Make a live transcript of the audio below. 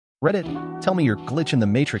Reddit, tell me your glitch in the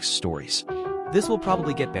Matrix stories. This will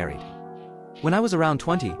probably get buried. When I was around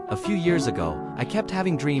 20, a few years ago, I kept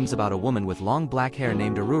having dreams about a woman with long black hair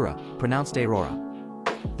named Aurora, pronounced Aurora.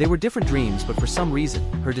 They were different dreams, but for some reason,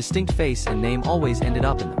 her distinct face and name always ended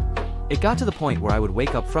up in them. It got to the point where I would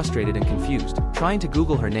wake up frustrated and confused, trying to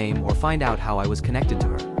Google her name or find out how I was connected to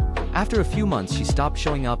her. After a few months, she stopped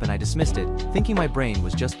showing up and I dismissed it, thinking my brain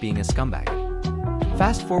was just being a scumbag.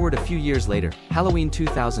 Fast forward a few years later, Halloween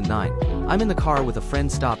 2009, I'm in the car with a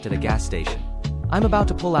friend stopped at a gas station. I'm about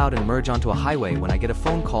to pull out and merge onto a highway when I get a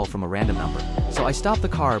phone call from a random number, so I stop the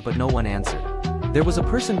car but no one answered. There was a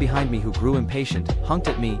person behind me who grew impatient, honked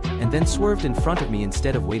at me, and then swerved in front of me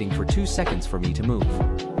instead of waiting for 2 seconds for me to move.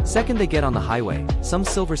 Second they get on the highway, some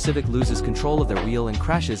silver Civic loses control of their wheel and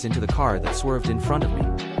crashes into the car that swerved in front of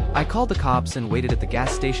me. I called the cops and waited at the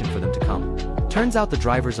gas station for them to come. Turns out the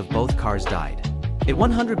drivers of both cars died. It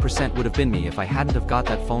 100% would have been me if I hadn't have got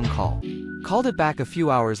that phone call. Called it back a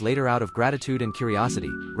few hours later out of gratitude and curiosity,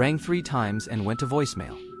 rang 3 times and went to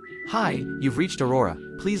voicemail. Hi, you've reached Aurora,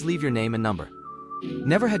 please leave your name and number.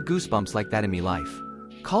 Never had goosebumps like that in me life.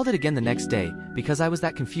 Called it again the next day, because I was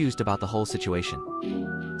that confused about the whole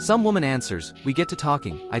situation. Some woman answers, we get to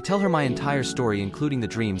talking, I tell her my entire story including the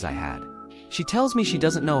dreams I had. She tells me she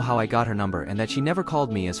doesn't know how I got her number and that she never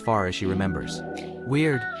called me as far as she remembers.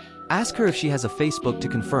 Weird. Ask her if she has a Facebook to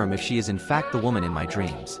confirm if she is in fact the woman in my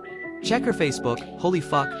dreams. Check her Facebook, holy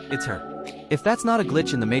fuck, it's her. If that's not a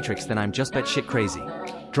glitch in the Matrix then I'm just batshit crazy.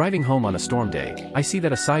 Driving home on a storm day, I see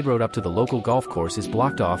that a side road up to the local golf course is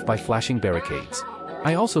blocked off by flashing barricades.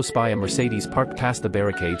 I also spy a Mercedes parked past the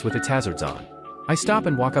barricades with its hazards on. I stop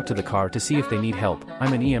and walk up to the car to see if they need help.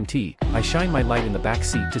 I'm an EMT. I shine my light in the back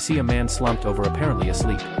seat to see a man slumped over apparently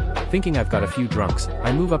asleep. Thinking I've got a few drunks,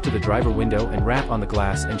 I move up to the driver window and rap on the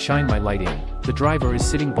glass and shine my light in. The driver is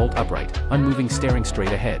sitting bolt upright, unmoving, staring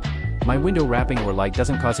straight ahead. My window rapping or light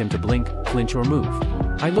doesn't cause him to blink, flinch or move.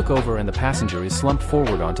 I look over and the passenger is slumped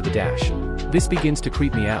forward onto the dash. This begins to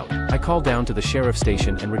creep me out. I call down to the sheriff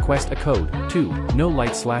station and request a code 2, no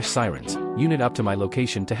light/sirens, unit up to my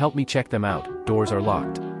location to help me check them out. Doors are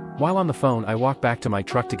locked. While on the phone I walk back to my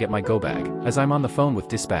truck to get my go bag. As I'm on the phone with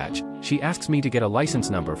dispatch, she asks me to get a license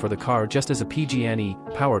number for the car just as a PG&E,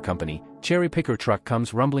 power company, cherry picker truck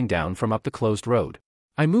comes rumbling down from up the closed road.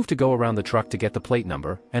 I move to go around the truck to get the plate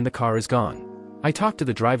number, and the car is gone. I talked to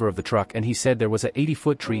the driver of the truck and he said there was a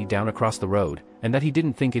 80-foot tree down across the road, and that he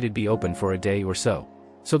didn't think it'd be open for a day or so.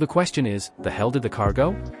 So the question is, the hell did the car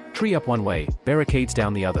go? Tree up one way, barricades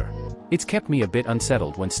down the other. It's kept me a bit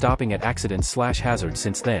unsettled when stopping at accidents/hazards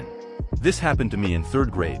since then. This happened to me in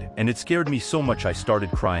 3rd grade, and it scared me so much I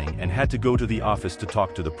started crying and had to go to the office to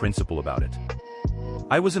talk to the principal about it.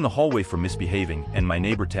 I was in the hallway for misbehaving, and my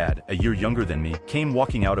neighbor Tad, a year younger than me, came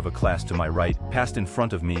walking out of a class to my right, passed in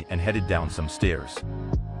front of me and headed down some stairs.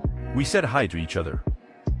 We said hi to each other.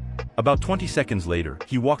 About 20 seconds later,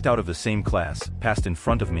 he walked out of the same class, passed in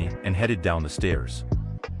front of me, and headed down the stairs.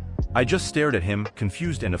 I just stared at him,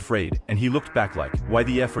 confused and afraid, and he looked back like, why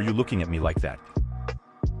the F are you looking at me like that?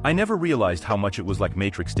 I never realized how much it was like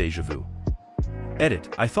Matrix deja vu.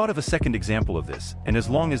 Edit, I thought of a second example of this, and as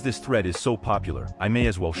long as this thread is so popular, I may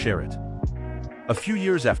as well share it. A few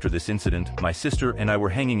years after this incident, my sister and I were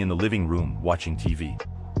hanging in the living room, watching TV.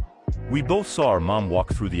 We both saw our mom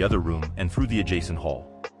walk through the other room and through the adjacent hall.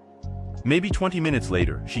 Maybe 20 minutes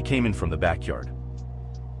later, she came in from the backyard.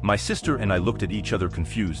 My sister and I looked at each other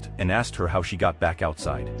confused and asked her how she got back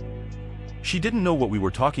outside. She didn't know what we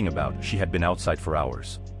were talking about, she had been outside for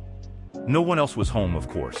hours. No one else was home, of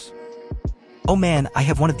course. Oh man, I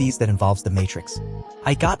have one of these that involves the Matrix.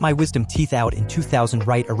 I got my wisdom teeth out in 2000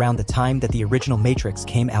 right around the time that the original Matrix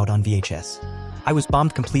came out on VHS. I was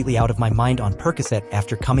bombed completely out of my mind on Percocet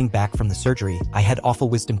after coming back from the surgery. I had awful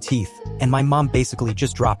wisdom teeth, and my mom basically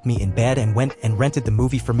just dropped me in bed and went and rented the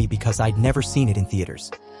movie for me because I'd never seen it in theaters.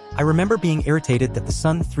 I remember being irritated that the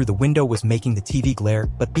sun through the window was making the TV glare,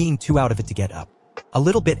 but being too out of it to get up. A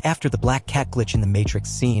little bit after the black cat glitch in the Matrix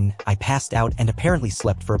scene, I passed out and apparently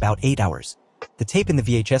slept for about 8 hours. The tape in the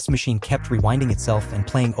VHS machine kept rewinding itself and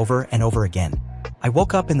playing over and over again. I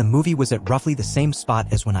woke up and the movie was at roughly the same spot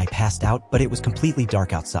as when I passed out, but it was completely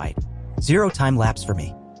dark outside. 0 time lapse for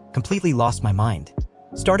me. Completely lost my mind.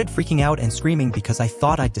 Started freaking out and screaming because I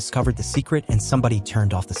thought I'd discovered the secret and somebody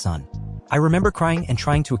turned off the sun. I remember crying and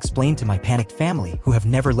trying to explain to my panicked family who have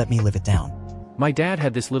never let me live it down. My dad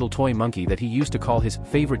had this little toy monkey that he used to call his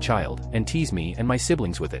favorite child and tease me and my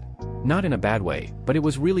siblings with it. Not in a bad way, but it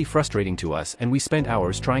was really frustrating to us and we spent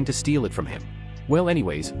hours trying to steal it from him. Well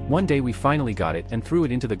anyways, one day we finally got it and threw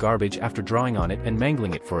it into the garbage after drawing on it and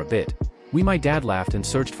mangling it for a bit. My dad laughed and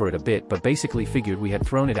searched for it a bit but basically figured we had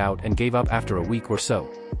thrown it out and gave up after a week or so.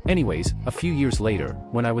 Anyways, a few years later,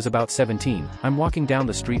 when I was about 17, I'm walking down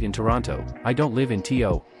the street in Toronto, I don't live in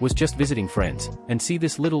TO, was just visiting friends, and see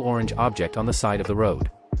this little orange object on the side of the road.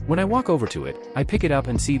 When I walk over to it, I pick it up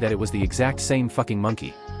and see that it was the exact same fucking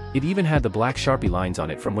monkey. It even had the black Sharpie lines on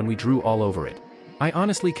it from when we drew all over it. I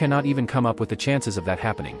honestly cannot even come up with the chances of that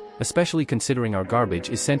happening, especially considering our garbage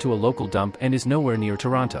is sent to a local dump and is nowhere near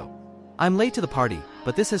Toronto. I'm late to the party,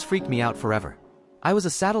 but this has freaked me out forever. I was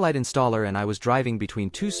a satellite installer and I was driving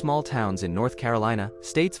between two small towns in North Carolina,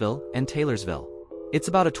 Statesville, and Taylorsville. It's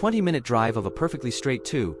about a 20-minute drive of a perfectly straight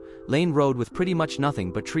two-lane road with pretty much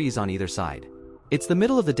nothing but trees on either side. It's the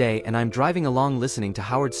middle of the day and I'm driving along listening to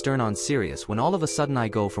Howard Stern on Sirius when all of a sudden I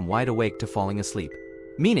go from wide awake to falling asleep.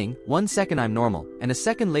 Meaning, 1 second I'm normal, and a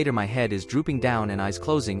second later my head is drooping down and eyes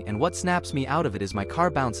closing, and what snaps me out of it is my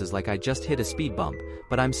car bounces like I just hit a speed bump,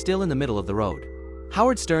 but I'm still in the middle of the road.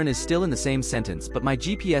 Howard Stern is still in the same sentence, but my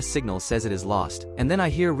GPS signal says it is lost, and then I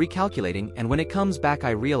hear recalculating, and when it comes back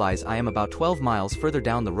I realize I am about 12 miles further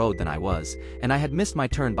down the road than I was, and I had missed my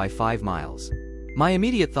turn by 5 miles. My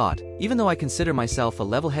immediate thought, even though I consider myself a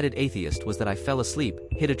level-headed atheist, was that I fell asleep,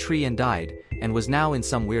 hit a tree and died, and was now in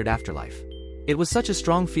some weird afterlife. It was such a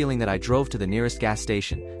strong feeling that I drove to the nearest gas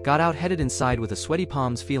station, got out, headed inside with a sweaty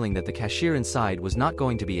palms, feeling that the cashier inside was not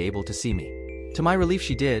going to be able to see me. To my relief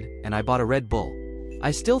she did, and I bought a Red Bull.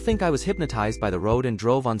 I still think I was hypnotized by the road and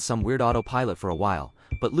drove on some weird autopilot for a while,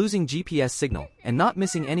 but losing GPS signal and not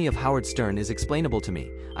missing any of Howard Stern is explainable to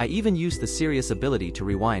me. I even used the Sirius ability to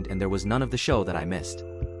rewind and there was none of the show that I missed.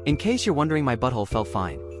 In case you're wondering, my butthole felt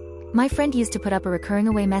fine. My friend used to put up a recurring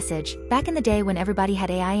away message, back in the day when everybody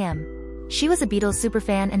had AIM. She was a Beatles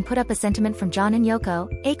superfan and put up a sentiment from John and Yoko,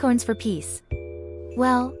 Acorns for Peace.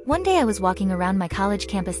 Well, one day I was walking around my college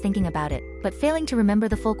campus thinking about it, but failing to remember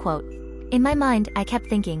the full quote. In my mind, I kept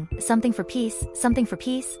thinking, something for peace,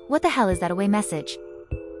 what the hell is that away message?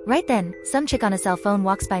 Right then, some chick on a cell phone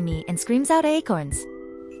walks by me and screams out acorns.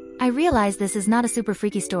 I realize this is not a super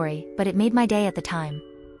freaky story, but it made my day at the time.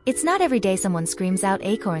 It's not every day someone screams out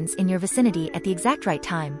acorns in your vicinity at the exact right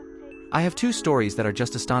time. I have 2 stories that are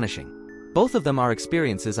just astonishing. Both of them are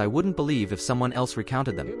experiences I wouldn't believe if someone else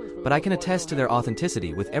recounted them, but I can attest to their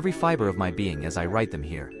authenticity with every fiber of my being as I write them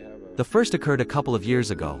here. The first occurred a couple of years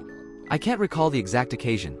ago. I can't recall the exact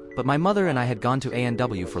occasion, but my mother and I had gone to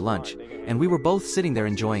A&W for lunch, and we were both sitting there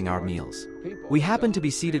enjoying our meals. We happened to be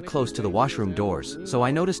seated close to the washroom doors, so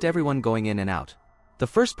I noticed everyone going in and out. The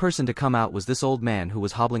first person to come out was this old man who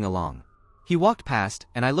was hobbling along. He walked past,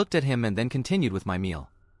 and I looked at him and then continued with my meal.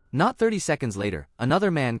 Not 30 seconds later,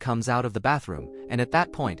 another man comes out of the bathroom, and at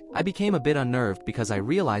that point, I became a bit unnerved because I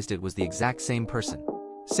realized it was the exact same person.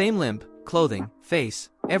 Same limp, clothing, face,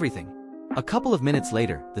 everything. A couple of minutes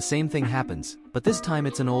later, the same thing happens, but this time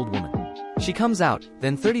it's an old woman. She comes out,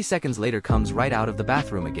 then 30 seconds later comes right out of the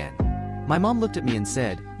bathroom again. My mom looked at me and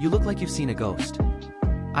said, "You look like you've seen a ghost."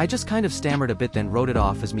 I just kind of stammered a bit, then wrote it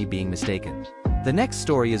off as me being mistaken. The next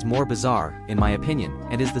story is more bizarre, in my opinion,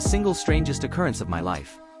 and is the single strangest occurrence of my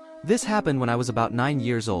life. This happened when I was about 9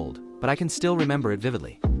 years old, but I can still remember it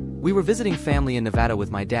vividly. We were visiting family in Nevada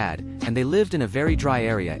with my dad, and they lived in a very dry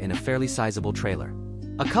area in a fairly sizable trailer.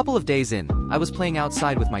 A couple of days in, I was playing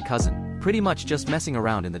outside with my cousin, pretty much just messing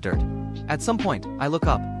around in the dirt. At some point, I look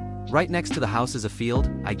up. Right next to the house is a field,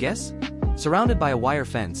 I guess? Surrounded by a wire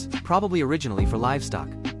fence, probably originally for livestock.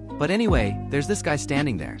 But anyway, there's this guy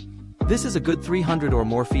standing there. This is a good 300 or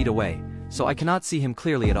more feet away, so I cannot see him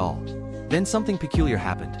clearly at all. Then something peculiar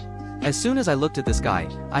happened. As soon as I looked at this guy,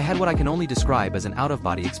 I had what I can only describe as an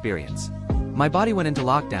out-of-body experience. My body went into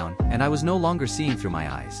lockdown, and I was no longer seeing through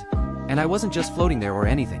my eyes. And I wasn't just floating there or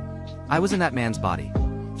anything. I was in that man's body.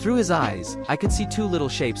 Through his eyes, I could see 2 little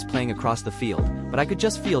shapes playing across the field, but I could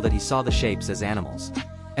just feel that he saw the shapes as animals.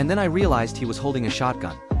 And then I realized he was holding a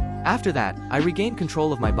shotgun. After that, I regained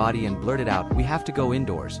control of my body and blurted out, "We have to go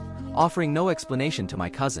indoors," offering no explanation to my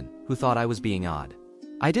cousin, who thought I was being odd.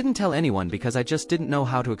 I didn't tell anyone because I just didn't know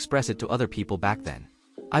how to express it to other people back then.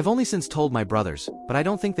 I've only since told my brothers, but I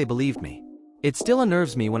don't think they believed me. It still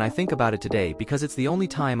unnerves me when I think about it today because it's the only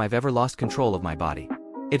time I've ever lost control of my body.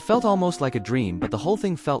 It felt almost like a dream, but the whole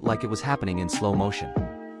thing felt like it was happening in slow motion.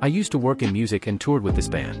 I used to work in music and toured with this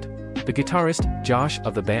band. The guitarist, Josh,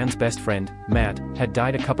 of the band's best friend, Matt, had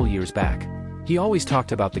died a couple years back. He always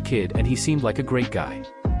talked about the kid and he seemed like a great guy.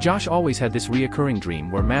 Josh always had this reoccurring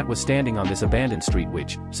dream where Matt was standing on this abandoned street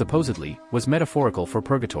which, supposedly, was metaphorical for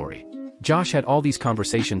purgatory. Josh had all these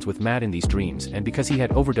conversations with Matt in these dreams, and because he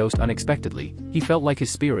had overdosed unexpectedly, he felt like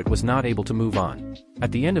his spirit was not able to move on.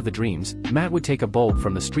 At the end of the dreams, Matt would take a bulb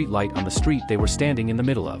from the street light on the street they were standing in the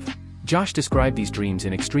middle of. Josh described these dreams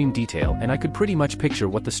in extreme detail and I could pretty much picture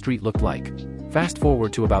what the street looked like. Fast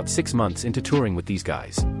forward to about 6 months into touring with these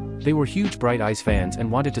guys. They were huge Bright Eyes fans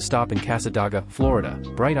and wanted to stop in Cassadaga, Florida.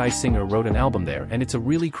 Bright Eyes singer wrote an album there and it's a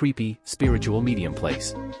really creepy, spiritual medium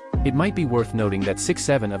place. It might be worth noting that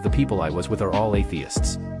 6-7 of the people I was with are all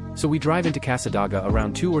atheists. So we drive into Cassadaga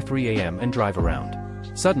around 2 or 3 a.m. and drive around.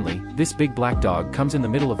 Suddenly, this big black dog comes in the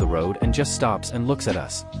middle of the road and just stops and looks at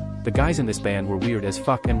us. The guys in this band were weird as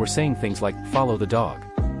fuck and were saying things like, "Follow the dog.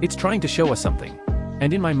 It's trying to show us something."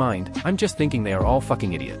 And in my mind, I'm just thinking they are all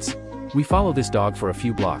fucking idiots. We follow this dog for a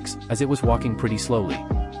few blocks, as it was walking pretty slowly.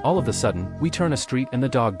 All of a sudden, we turn a street and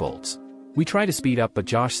the dog bolts. We try to speed up but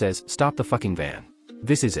Josh says, "Stop the fucking van.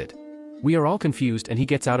 This is it." We are all confused and he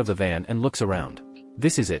gets out of the van and looks around.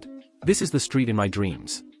 This is it. This is the street in my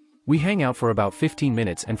dreams. We hang out for about 15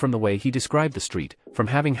 minutes and from the way he described the street, from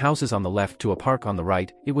having houses on the left to a park on the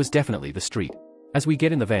right, it was definitely the street. As we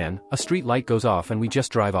get in the van, a street light goes off and we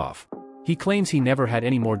just drive off. He claims he never had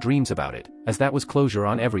any more dreams about it, as that was closure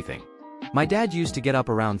on everything. My dad used to get up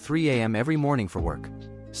around 3 a.m. every morning for work.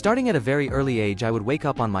 Starting at a very early age, I would wake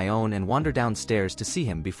up on my own and wander downstairs to see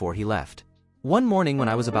him before he left. One morning when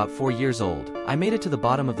I was about 4 years old, I made it to the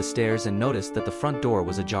bottom of the stairs and noticed that the front door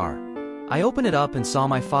was ajar. I opened it up and saw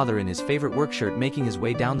my father in his favorite work shirt making his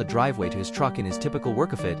way down the driveway to his truck in his typical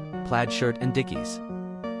work outfit, plaid shirt and dickies.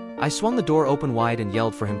 I swung the door open wide and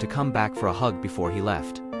yelled for him to come back for a hug before he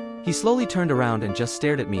left. He slowly turned around and just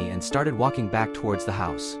stared at me and started walking back towards the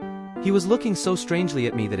house. He was looking so strangely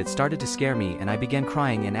at me that it started to scare me and I began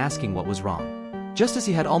crying and asking what was wrong. Just as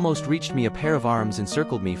he had almost reached me, a pair of arms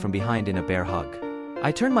encircled me from behind in a bear hug.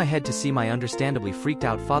 I turned my head to see my understandably freaked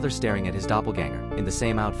out father staring at his doppelganger, in the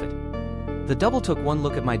same outfit. The double took one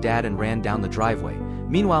look at my dad and ran down the driveway.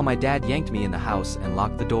 Meanwhile, my dad yanked me in the house and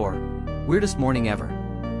locked the door. Weirdest morning ever.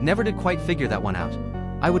 Never did quite figure that one out.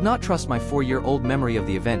 I would not trust my 4-year-old memory of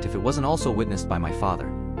the event if it wasn't also witnessed by my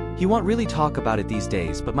father. He won't really talk about it these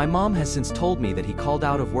days, but my mom has since told me that he called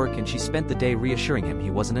out of work and she spent the day reassuring him he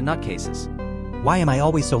wasn't a nutcases. Why am I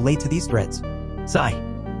always so late to these threads? Sigh.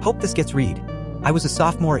 Hope this gets read. I was a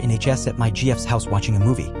sophomore in HS at my GF's house watching a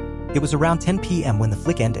movie. It was around 10 p.m. when the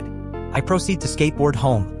flick ended. I proceed to skateboard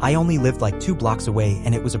home. I only lived like 2 blocks away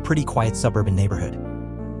and it was a pretty quiet suburban neighborhood.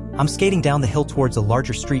 I'm skating down the hill towards a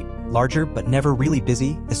larger street, larger but never really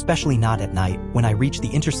busy, especially not at night. When I reach the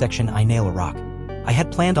intersection, I nail a rock. I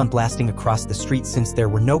had planned on blasting across the street since there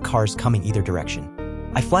were no cars coming either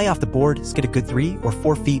direction. I fly off the board, skid a good 3 or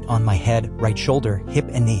 4 feet on my head, right shoulder, hip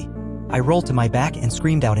and knee. I rolled to my back and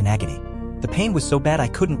screamed out in agony. The pain was so bad I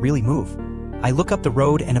couldn't really move. I look up the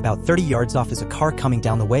road and about 30 yards off is a car coming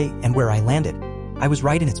down the way, and where I landed, I was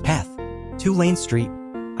right in its path. 2-lane street.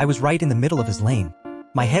 I was right in the middle of his lane.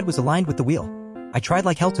 My head was aligned with the wheel. I tried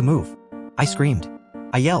like hell to move. I screamed.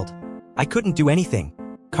 I yelled. I couldn't do anything.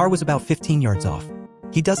 Car was about 15 yards off.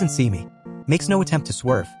 He doesn't see me. Makes no attempt to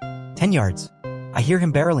swerve. 10 yards. I hear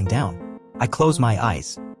him barreling down. I close my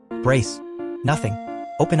eyes. Brace. Nothing.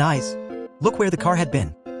 Open eyes. Look where the car had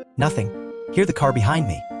been. Nothing. Hear the car behind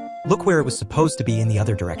me. Look where it was supposed to be, in the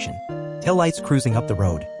other direction. Taillights cruising up the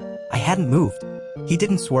road. I hadn't moved. He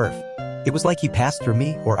didn't swerve. It was like he passed through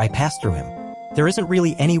me or I passed through him. There isn't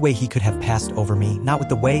really any way he could have passed over me, not with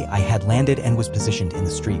the way I had landed and was positioned in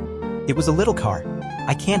the street. It was a little car.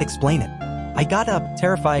 I can't explain it. I got up,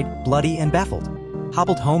 terrified, bloody and baffled.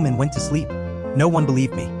 Hobbled home and went to sleep. No one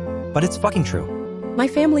believed me. But it's fucking true. My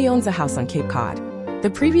family owns a house on Cape Cod.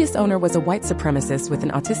 The previous owner was a white supremacist with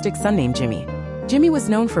an autistic son named Jimmy. Jimmy was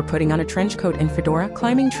known for putting on a trench coat and fedora,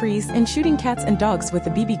 climbing trees, and shooting cats and dogs with a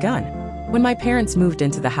BB gun. When my parents moved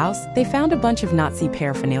into the house, they found a bunch of Nazi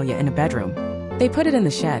paraphernalia in a bedroom. They put it in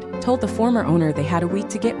the shed, told the former owner they had a week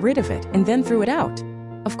to get rid of it, and then threw it out.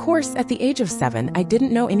 Of course, at the age of 7, I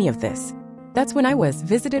didn't know any of this. That's when I was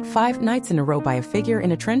visited 5 nights in a row by a figure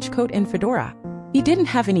in a trench coat and fedora. He didn't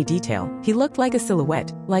have any detail. He looked like a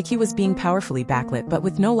silhouette, like he was being powerfully backlit but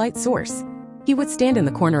with no light source. He would stand in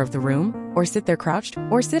the corner of the room, or sit there crouched,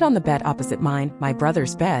 or sit on the bed opposite mine, my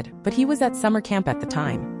brother's bed, but he was at summer camp at the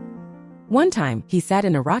time. One time, he sat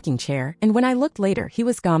in a rocking chair, and when I looked later, he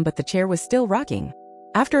was gone but the chair was still rocking.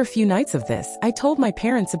 After a few nights of this, I told my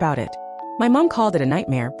parents about it. My mom called it a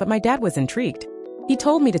nightmare, but my dad was intrigued. He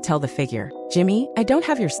told me to tell the figure, "Jimmy, I don't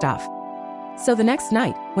have your stuff." So the next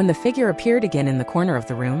night, when the figure appeared again in the corner of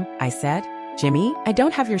the room, I said, "Jimmy, I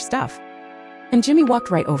don't have your stuff." And Jimmy walked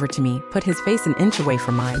right over to me, put his face an inch away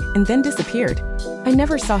from mine, and then disappeared. I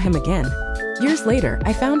never saw him again. Years later,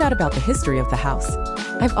 I found out about the history of the house.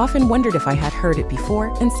 I've often wondered if I had heard it before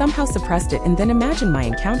and somehow suppressed it and then imagined my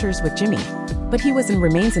encounters with Jimmy. but he was and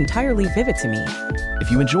remains entirely vivid to me. If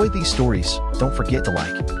you enjoyed these stories, don't forget to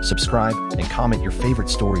like, subscribe, and comment your favorite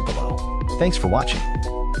story below. Thanks for watching.